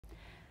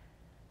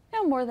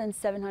know, more than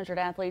 700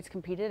 athletes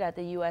competed at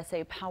the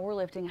USA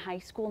Powerlifting High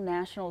School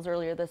Nationals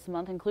earlier this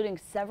month, including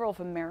several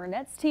from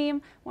Marinette's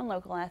team, one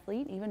local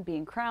athlete even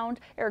being crowned.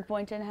 Eric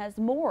Boynton has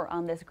more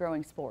on this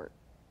growing sport.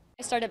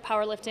 I started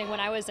powerlifting when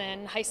I was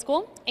in high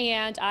school,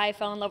 and I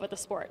fell in love with the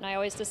sport. And I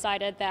always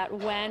decided that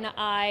when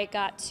I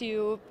got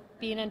to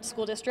be in a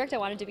school district, I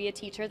wanted to be a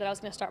teacher, that I was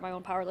going to start my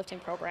own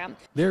powerlifting program.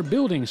 They're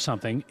building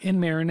something in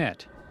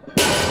Marinette,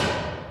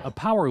 a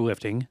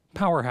powerlifting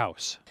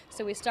powerhouse.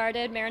 So we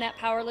started Marinette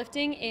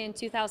Powerlifting in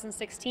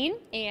 2016,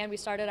 and we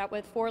started out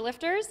with 4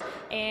 lifters,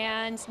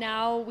 and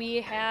now we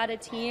had a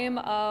team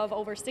of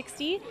over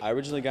 60. I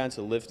originally got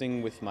into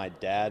lifting with my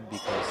dad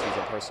because he's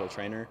a personal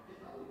trainer,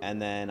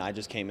 and then I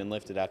just came and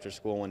lifted after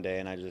school one day,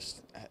 and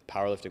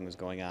powerlifting was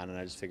going on, and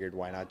I just figured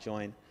why not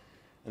join.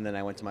 And then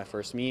I went to my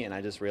first meet, and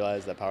I just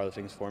realized that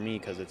powerlifting is for me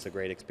because it's a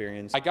great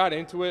experience. I got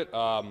into it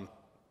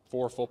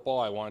for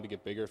football. I wanted to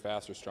get bigger,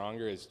 faster,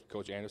 stronger, as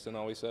Coach Anderson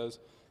always says.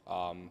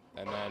 And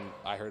then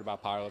I heard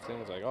about powerlifting. I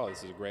was like, oh,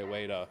 this is a great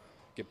way to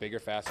get bigger,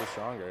 faster,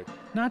 stronger.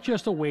 Not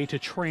just a way to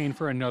train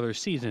for another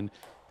season,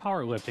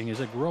 powerlifting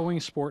is a growing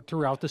sport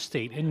throughout the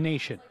state and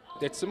nation.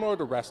 It's similar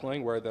to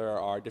wrestling, where there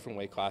are different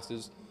weight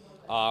classes.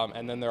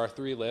 And then there are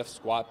 3 lifts: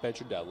 squat, bench,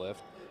 or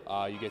deadlift.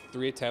 You get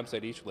 3 attempts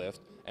at each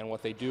lift. And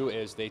what they do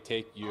is they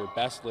take your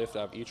best lift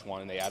of each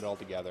one and they add it all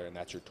together, and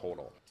that's your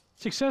total.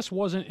 Success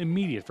wasn't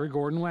immediate for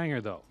Gordon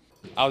Langer, though.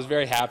 I was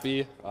very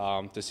happy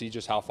to see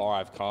just how far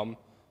I've come,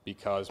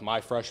 because my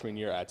freshman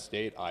year at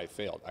state, I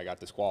failed. I got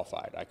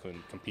disqualified. I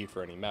couldn't compete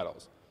for any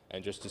medals.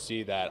 And just to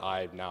see that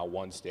I've now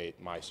won state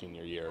my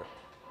senior year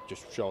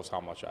just shows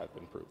how much I've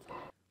improved.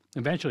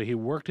 Eventually, he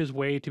worked his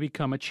way to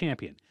become a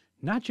champion,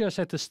 not just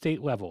at the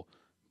state level,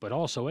 but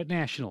also at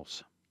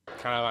nationals.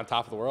 Kind of on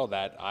top of the world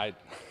that I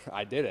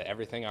did it.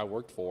 Everything I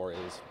worked for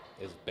has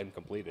been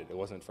completed. It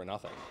wasn't for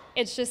nothing.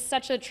 It's just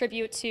such a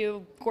tribute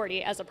to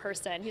Gordy as a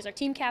person. He's our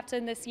team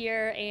captain this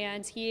year,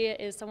 and he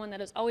is someone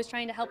that is always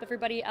trying to help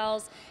everybody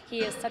else. He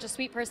is such a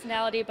sweet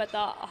personality, but the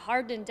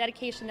heart and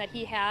dedication that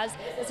he has,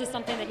 this is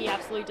something that he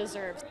absolutely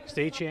deserves.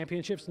 State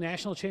championships,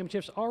 national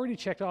championships already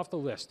checked off the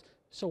list.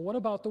 So what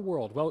about the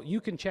world? Well, you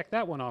can check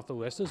that one off the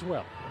list as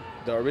well.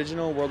 The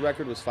original world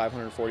record was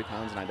 540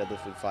 pounds, and I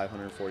deadlifted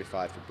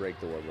 545 to break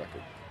the world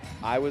record.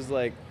 I was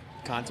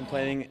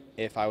contemplating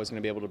if I was going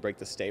to be able to break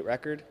the state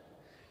record,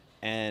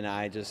 and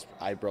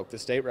I broke the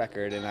state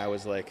record, and I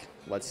was like,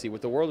 let's see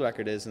what the world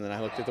record is. And then I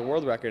looked at the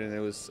world record, and it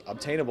was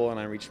obtainable, and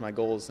I reached my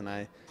goals, and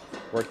I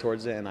worked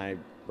towards it, and I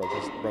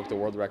broke the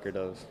world record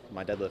of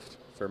my deadlift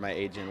for my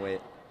age and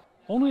weight.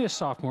 Only a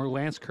sophomore,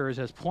 Lance Kurz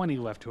has plenty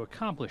left to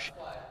accomplish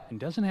and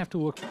doesn't have to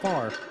look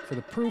far for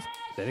the proof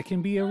that it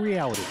can be a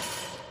reality.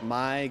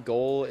 My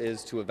goal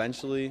is to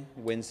eventually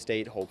win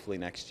state, hopefully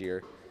next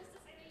year,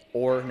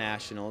 or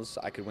nationals.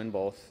 I could win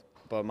both,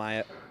 but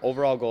my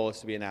overall goal is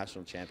to be a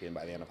national champion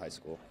by the end of high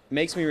school. It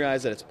makes me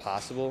realize that it's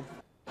possible,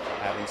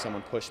 having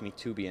someone push me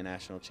to be a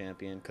national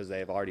champion, because they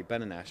have already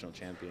been a national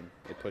champion.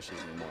 It pushes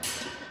me more.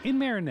 In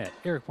Marinette,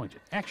 Eric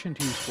Boynton, Action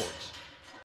 2 Sports.